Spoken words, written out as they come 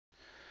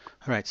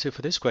All right, so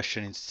for this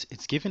question,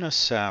 it's giving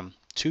us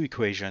two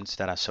equations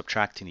that are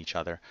subtracting each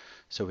other.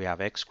 So we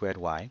have x squared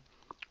y,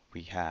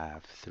 we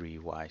have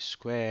 3y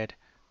squared,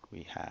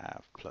 we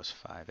have plus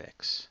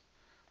 5x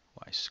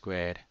y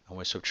squared, and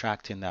we're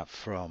subtracting that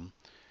from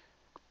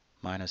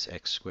minus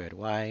x squared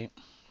y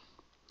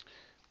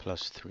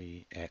plus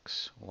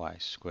 3x y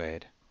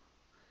squared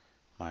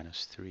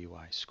minus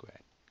 3y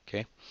squared.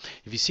 Okay,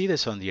 if you see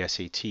this on the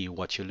SAT,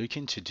 what you're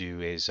looking to do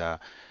is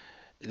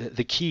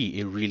the key,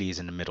 it really is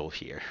in the middle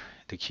here.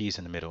 The key is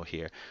in the middle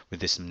here with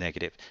this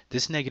negative.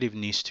 This negative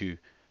needs to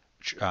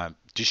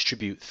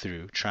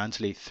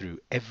translate through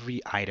every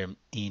item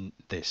in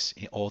this,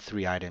 in all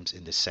three items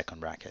in this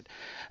second bracket.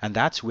 And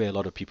that's where a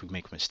lot of people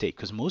make a mistake,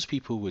 because most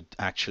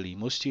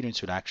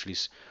students would actually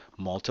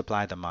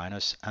multiply the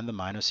minus and the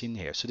minus in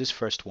here. So this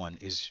first one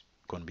is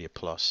going to be a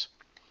plus.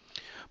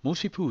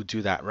 Most people will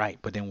do that right,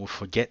 but then will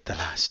forget the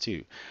last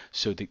two.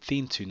 So the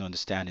thing to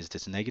understand is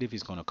this negative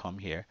is going to come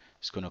here,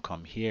 it's going to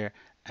come here,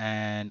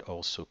 and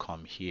also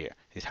come here.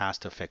 It has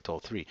to affect all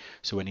three.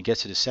 So when it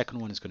gets to the second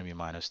one, it's going to be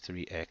minus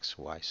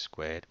 3xy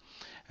squared.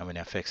 And when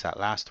it affects that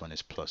last one,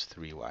 it's plus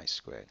 3y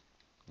squared.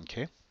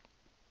 Okay?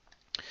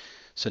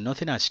 So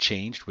nothing has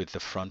changed with the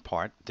front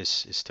part.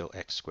 This is still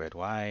x squared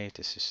y.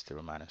 This is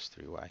still minus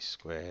 3y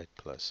squared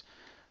plus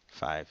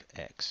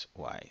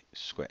 5xy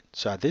squared.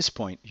 So at this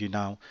point, you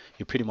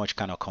pretty much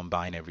kind of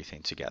combine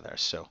everything together.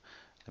 So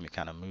let me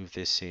kind of move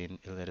this in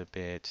a little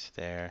bit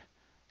there.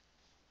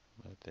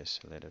 Move this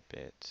a little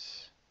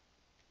bit.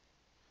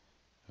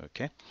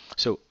 Okay.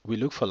 So we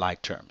look for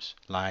like terms,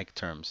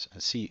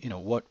 and see,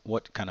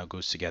 what kind of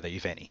goes together,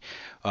 if any.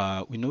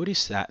 We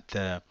notice that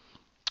the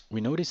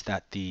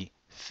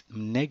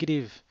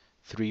negative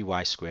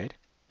 3y squared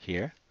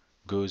here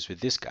goes with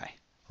this guy.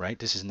 Right?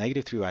 This is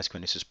negative 3y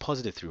squared, this is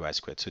positive 3y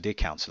squared, so they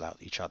cancel out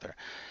each other.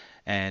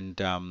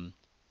 And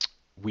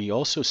we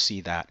also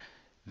see that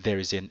there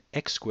is an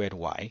x squared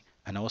y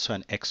and also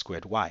an x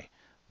squared y.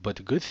 But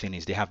the good thing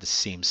is they have the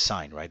same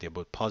sign, right? They're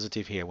both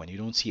positive here. When you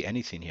don't see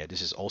anything here,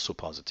 this is also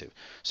positive.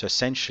 So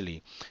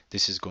essentially,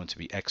 this is going to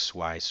be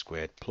xy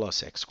squared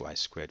plus xy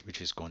squared, which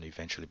is going to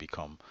eventually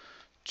become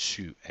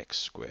 2x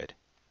squared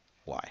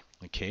y.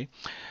 Okay,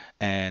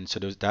 and so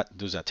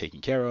those are taken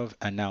care of,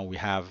 and now we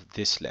have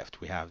this left.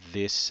 We have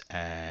this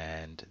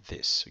and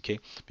this. Okay,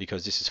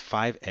 because this is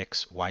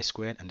 5xy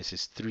squared and this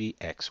is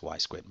 3xy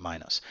squared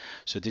minus.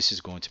 So this is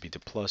going to be the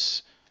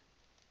plus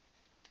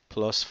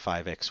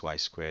 5xy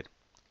squared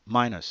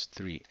minus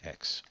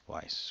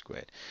 3xy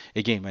squared.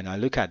 Again, when I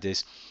look at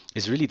this,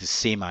 it's really the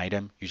same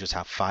item. You just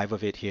have 5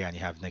 of it here and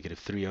you have negative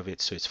 3 of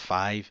it. So it's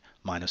 5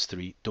 minus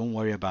 3. Don't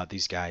worry about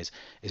these guys.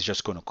 It's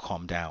just going to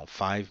come down.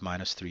 5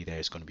 minus 3 there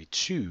is going to be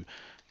 2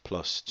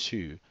 plus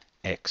 2xy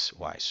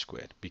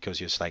squared,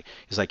 because it's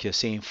like you're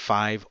saying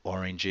 5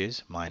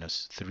 oranges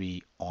minus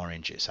 3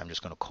 oranges. I'm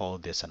just going to call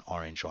this an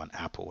orange or an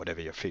apple,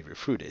 whatever your favorite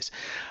fruit is.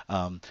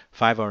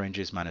 5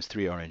 oranges minus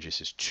 3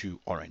 oranges is 2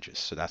 oranges.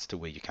 So that's the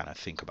way you kind of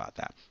think about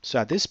that. So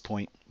at this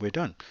point, we're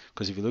done,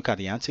 because if you look at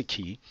the answer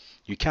key,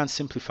 you can't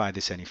simplify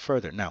this any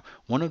further. Now,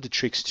 one of the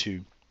tricks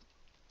to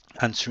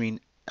answering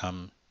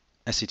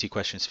SAT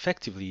questions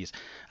effectively is,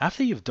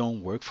 after you've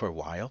done work for a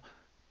while,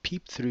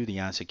 peep through the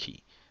answer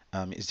key.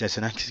 There's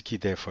an answer key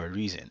there for a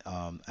reason,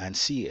 and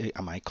see,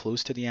 am I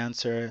close to the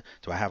answer?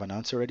 Do I have an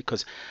answer already?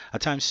 Because at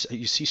times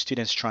you see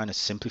students trying to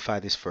simplify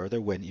this further,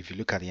 when if you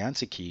look at the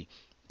answer key,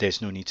 there's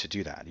no need to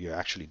do that. You're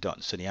actually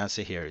done. So the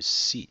answer here is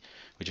C,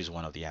 which is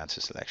one of the answer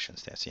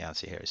selections. That's the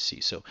answer here is C.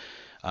 So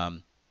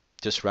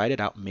just write it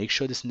out. Make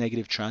sure this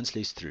negative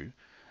translates through,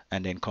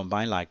 and then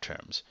combine like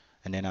terms.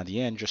 And then at the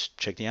end, just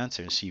check the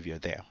answer and see if you're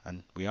there.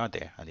 And we are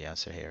there, and the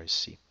answer here is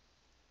C.